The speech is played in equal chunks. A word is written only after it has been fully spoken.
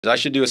I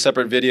should do a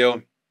separate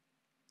video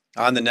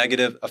on the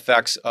negative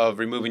effects of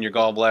removing your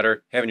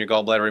gallbladder, having your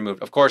gallbladder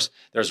removed. Of course,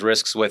 there's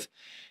risks with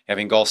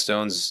having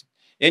gallstones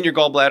in your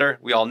gallbladder.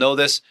 We all know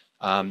this.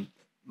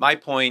 My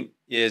point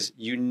is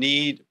you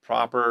need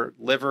proper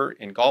liver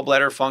and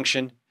gallbladder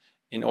function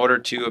in order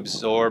to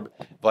absorb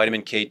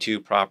vitamin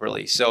K2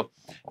 properly. So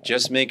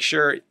just make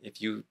sure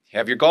if you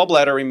have your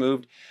gallbladder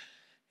removed,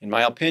 in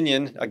my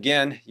opinion,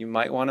 again, you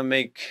might want to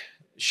make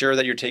sure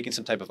that you're taking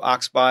some type of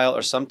ox bile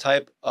or some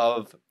type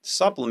of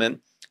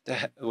supplement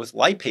with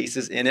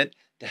lipases in it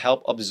to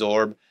help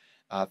absorb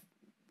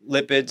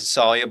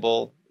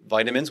lipid-soluble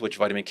vitamins, which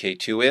vitamin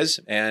K2 is.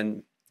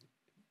 And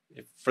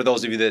for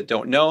those of you that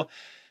don't know,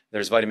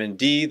 there's vitamin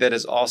D that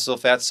is also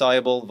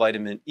fat-soluble,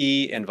 vitamin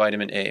E, and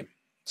vitamin A.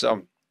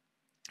 So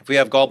if we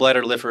have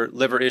gallbladder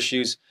liver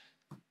issues,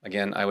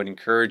 again, I would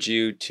encourage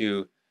you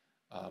to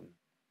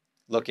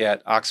look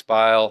at ox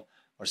bile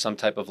or some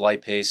type of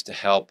lipase to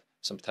help,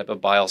 some type of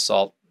bile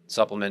salt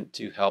supplement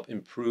to help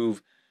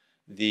improve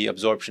the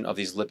absorption of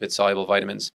these lipid-soluble vitamins.